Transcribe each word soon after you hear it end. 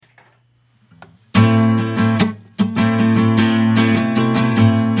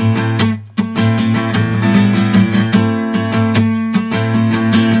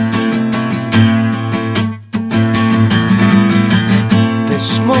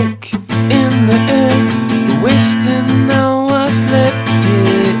smoke in the air, we're wasting hours left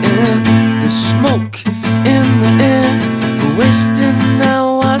again. There's smoke in the air, we're wasting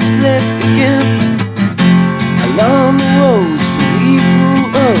hours left again. Along the roads where we grew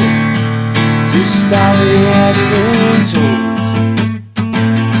up, this story has been told.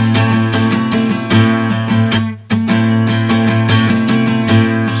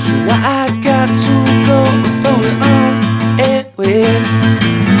 So I got to go and throw it on anyway.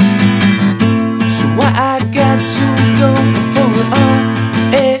 So I got to go and throw it on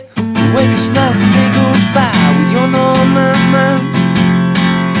anyway. 'Cause now the day goes by when you're not on my mind.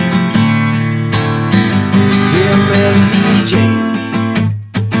 Dear MaryJayne,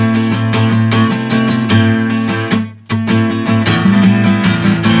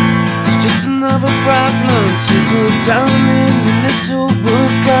 it's just another problem to put down in the little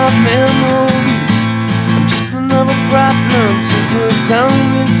book of memories. I'm just another problem to put down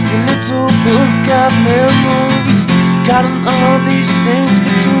in the little book of memories. Got all these things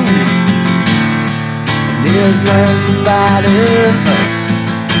between, and there's lines dividing us.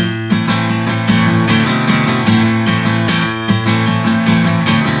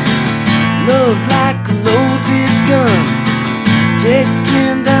 Love like a loaded gun, it's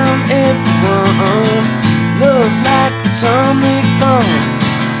taking down everyone. Love like an atomic bomb,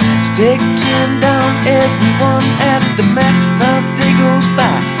 it's taking down everyone at the map. Now day goes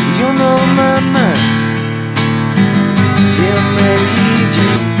by,